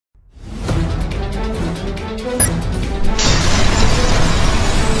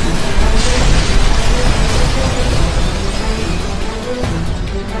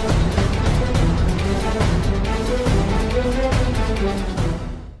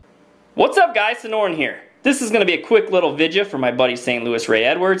What's up guys, Sonoran here. This is going to be a quick little video for my buddy St. Louis Ray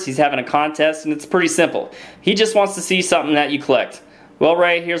Edwards. He's having a contest and it's pretty simple. He just wants to see something that you collect. Well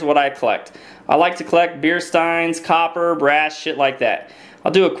Ray, here's what I collect. I like to collect beer steins, copper, brass, shit like that.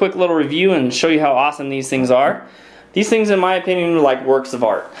 I'll do a quick little review and show you how awesome these things are. These things in my opinion are like works of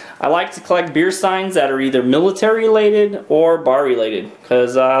art. I like to collect beer steins that are either military related or bar related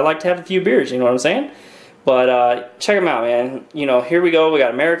because I like to have a few beers, you know what I'm saying? But check them out, man. You know, here we go. We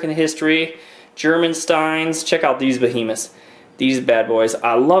got American history, German steins. Check out these behemoths. These bad boys.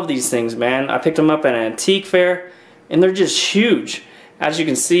 I love these things, man. I picked them up at an antique fair, and they're just huge. As you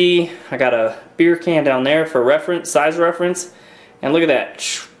can see, I got a beer can down there for reference, size reference. And look at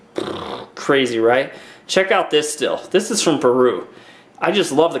that. Crazy, right? Check out this still. This is from Peru. I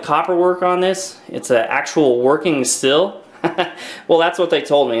just love the copper work on this. It's an actual working still. Well, that's what they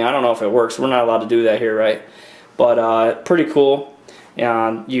told me. I don't know if it works. We're not allowed to do that here, right? But pretty cool.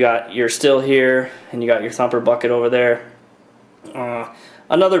 You got your still here, and you got your thumper bucket over there.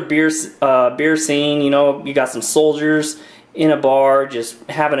 Another beer scene. You know, you got some soldiers in a bar just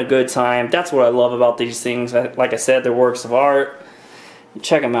having a good time. That's what I love about these things. Like I said, they're works of art.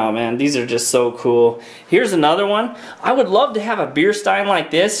 Check them out, man. These are just so cool. Here's another one. I would love to have a beer stein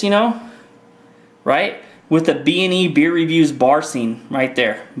like this, you know, right? With the B&E Beer Reviews bar scene right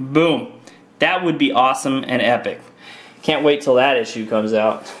there. Boom. That would be awesome and epic. Can't wait till that issue comes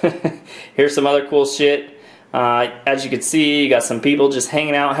out. Here's some other cool shit. As you can see, you got some people just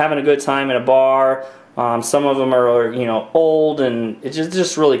hanging out, having a good time in a bar. Some of them are, you know, old, and it's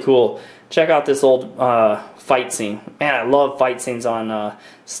just really cool. Check out this old fight scene. Man, I love fight scenes on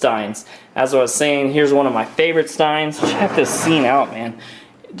steins. As I was saying, here's one of my favorite steins. Check this scene out, man.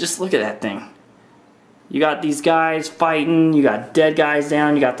 Just look at that thing. You got these guys fighting, you got dead guys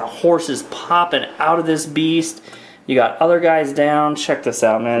down, you got the horses popping out of this beast, you got other guys down. Check this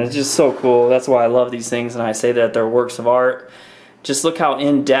out, man. It's just so cool. That's why I love these things, and I say that they're works of art. Just look how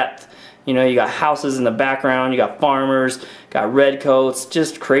in-depth. You know, you got houses in the background, you got farmers, got redcoats,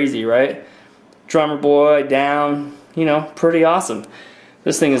 just crazy, right? Drummer boy down, you know, pretty awesome.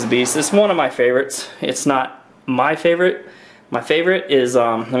 This thing is a beast. It's one of my favorites. It's not my favorite. My favorite is,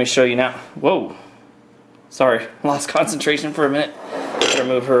 let me show you now. Whoa. Sorry, lost concentration for a minute. Better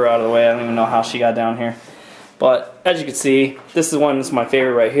move her out of the way. I don't even know how she got down here. But as you can see, this is one that's my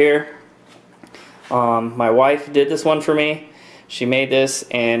favorite right here. My wife did this one for me. She made this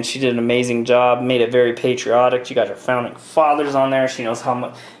and she did an amazing job. Made it very patriotic. She got her founding fathers on there. She knows how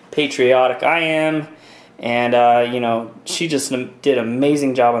much patriotic I am. And you know, she just did an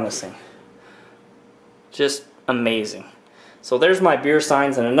amazing job on this thing. Just amazing. So there's my beer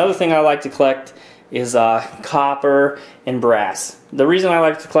signs. And another thing I like to collect is copper and brass. The reason I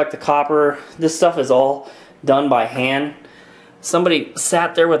like to collect the copper, this stuff is all done by hand. Somebody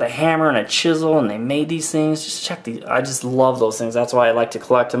sat there with a hammer and a chisel and they made these things. Just check these. I just love those things. That's why I like to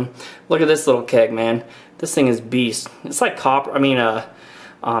collect them. Look at this little keg, man. This thing is beast. It's like copper, I mean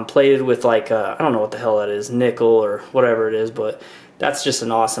plated with like I don't know what the hell that is, nickel or whatever it is, but that's just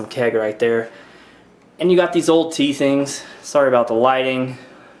an awesome keg right there. And you got these old tea things. Sorry about the lighting.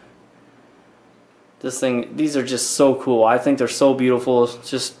 This thing, these are just so cool. I think they're so beautiful. It's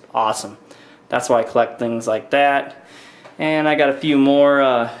just awesome. That's why I collect things like that. And I got a few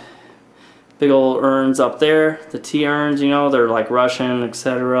more big old urns up there. The tea urns, you know, they're like Russian,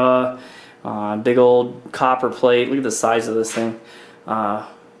 etc. Big old copper plate. Look at the size of this thing.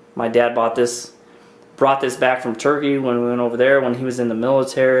 My dad brought this back from Turkey when we went over there when he was in the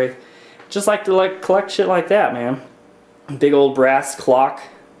military. Just like to collect shit like that, man. Big old brass clock.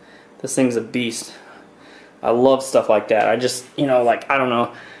 This thing's a beast. I love stuff like that. I just, you know, like, I don't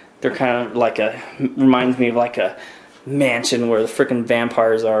know, they're kind of like reminds me of like a mansion where the freaking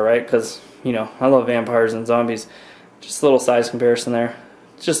vampires are, right? Because, you know, I love vampires and zombies. Just a little size comparison there.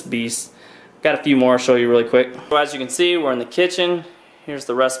 Just beast. Got a few more I'll show you really quick. So as you can see, we're in the kitchen. Here's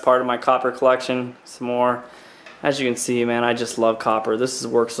the rest part of my copper collection. Some more. As you can see, man, I just love copper. This is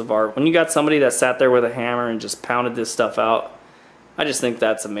works of art. When you got somebody that sat there with a hammer and just pounded this stuff out, I just think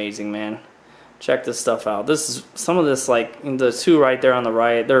that's amazing, man. Check this stuff out. This is some of this, like the two right there on the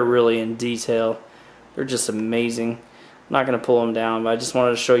right, they're really in detail. They're just amazing. I'm not going to pull them down, but I just wanted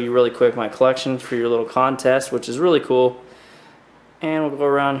to show you really quick my collection for your little contest, which is really cool. And we'll go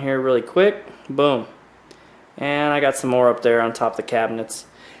around here really quick. Boom. And I got some more up there on top of the cabinets.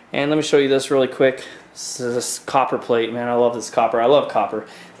 And let me show you this really quick. This copper plate, man. I love this copper. I love copper.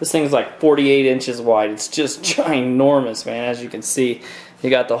 This thing's like 48 inches wide. It's just ginormous, man, as you can see. You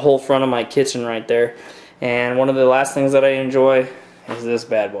got the whole front of my kitchen right there. And one of the last things that I enjoy is this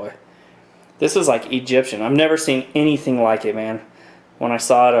bad boy. This is like Egyptian. I've never seen anything like it, man. when I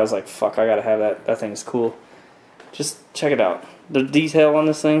saw it, I was like, fuck, I gotta have that. That thing's cool. Just check it out. The detail on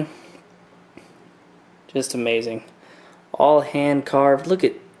this thing, just amazing. All hand carved. Look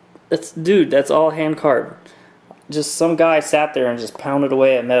at that's, dude, that's all hand carved. Just some guy sat there and just pounded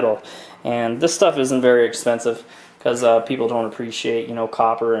away at metal. And this stuff isn't very expensive because people don't appreciate, you know,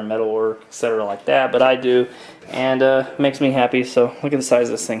 copper and metal work, etc. like that, but I do, and makes me happy. So look at the size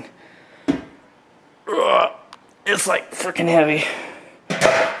of this thing. It's like freaking heavy.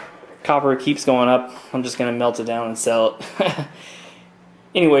 Copper keeps going up. I'm just gonna melt it down and sell it.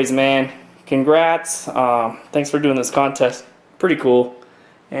 Anyways, man, congrats. Thanks for doing this contest. Pretty cool.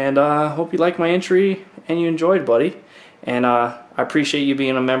 And hope you like my entry and you enjoyed, buddy. And I appreciate you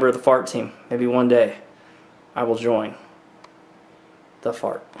being a member of the fart team. Maybe one day I will join the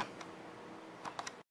fart.